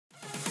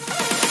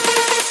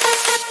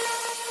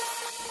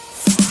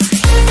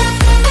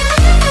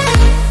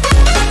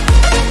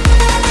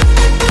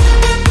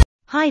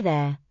Hi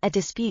there, a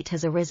dispute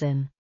has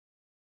arisen.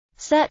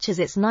 Searchers,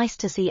 it's nice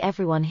to see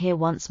everyone here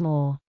once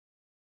more.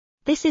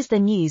 This is the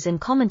news and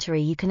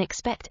commentary you can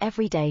expect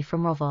every day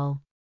from Rovol.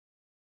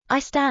 I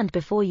stand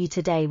before you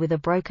today with a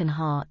broken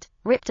heart,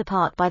 ripped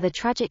apart by the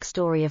tragic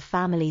story of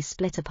families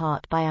split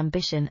apart by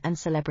ambition and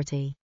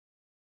celebrity.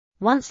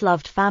 Once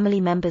loved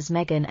family members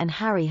Meghan and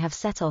Harry have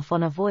set off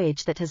on a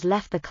voyage that has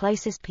left the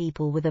closest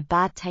people with a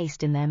bad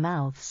taste in their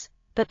mouths.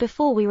 But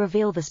before we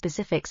reveal the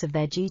specifics of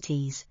their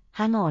duties,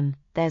 hang on,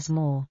 there's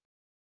more.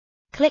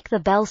 Click the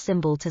bell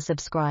symbol to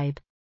subscribe.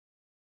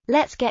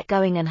 Let's get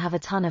going and have a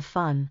ton of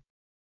fun.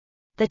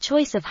 The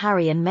choice of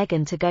Harry and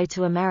Meghan to go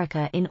to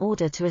America in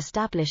order to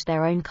establish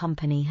their own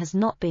company has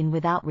not been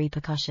without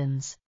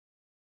repercussions.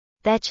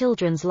 Their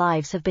children's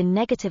lives have been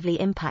negatively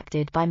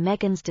impacted by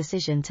Meghan's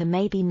decision to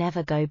maybe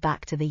never go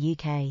back to the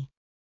UK.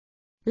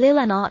 Lil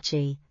and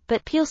Archie,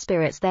 but pure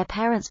spirits, their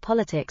parents'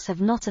 politics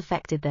have not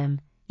affected them,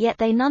 yet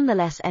they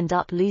nonetheless end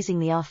up losing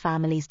the Our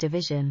Family's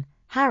division.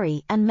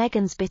 Harry and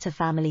Meghan's bitter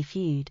family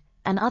feud,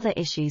 and other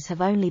issues have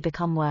only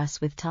become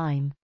worse with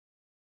time.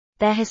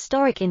 Their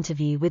historic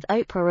interview with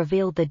Oprah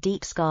revealed the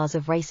deep scars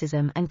of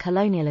racism and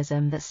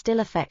colonialism that still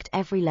affect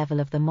every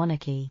level of the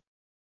monarchy.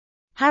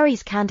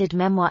 Harry's candid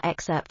memoir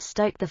excerpt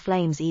stoked the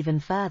flames even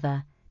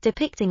further,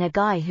 depicting a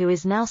guy who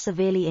is now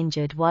severely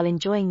injured while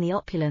enjoying the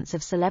opulence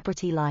of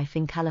celebrity life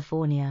in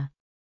California.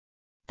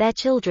 Their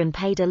children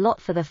paid a lot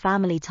for the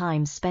family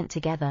time spent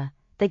together,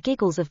 the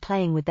giggles of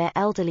playing with their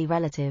elderly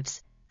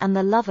relatives, and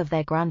the love of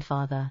their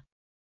grandfather.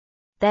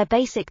 Their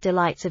basic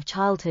delights of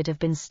childhood have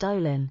been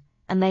stolen,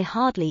 and they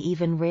hardly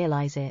even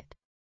realize it.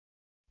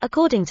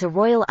 According to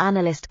royal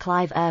analyst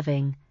Clive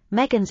Irving,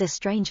 Meghan's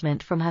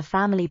estrangement from her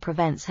family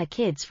prevents her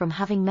kids from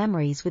having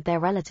memories with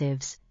their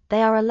relatives.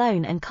 They are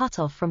alone and cut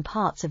off from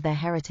parts of their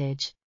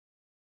heritage.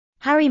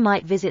 Harry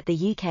might visit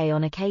the UK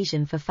on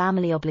occasion for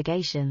family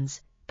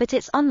obligations, but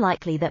it's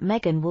unlikely that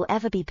Meghan will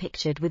ever be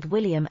pictured with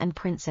William and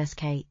Princess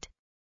Kate.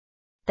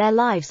 Their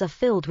lives are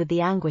filled with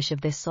the anguish of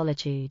this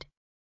solitude.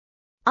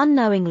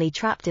 Unknowingly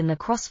trapped in the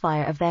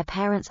crossfire of their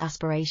parents'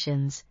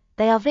 aspirations,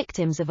 they are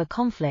victims of a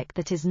conflict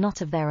that is not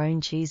of their own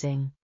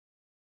choosing.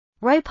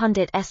 Roe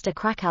pundit Esther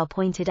Krakow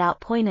pointed out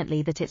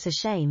poignantly that it's a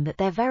shame that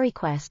their very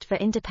quest for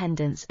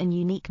independence and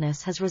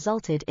uniqueness has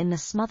resulted in the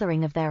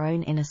smothering of their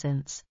own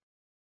innocence.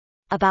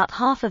 About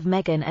half of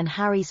Meghan and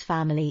Harry's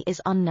family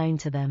is unknown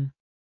to them.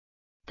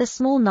 The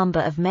small number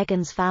of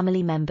Meghan's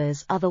family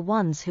members are the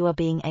ones who are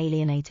being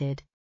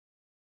alienated.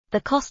 The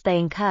cost they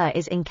incur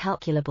is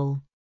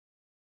incalculable.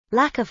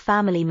 Lack of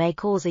family may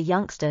cause a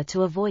youngster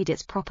to avoid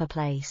its proper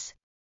place.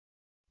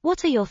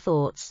 What are your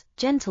thoughts,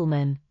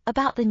 gentlemen,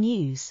 about the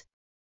news?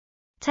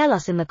 Tell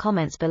us in the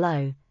comments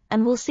below,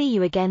 and we'll see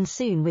you again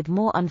soon with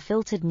more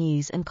unfiltered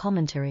news and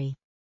commentary.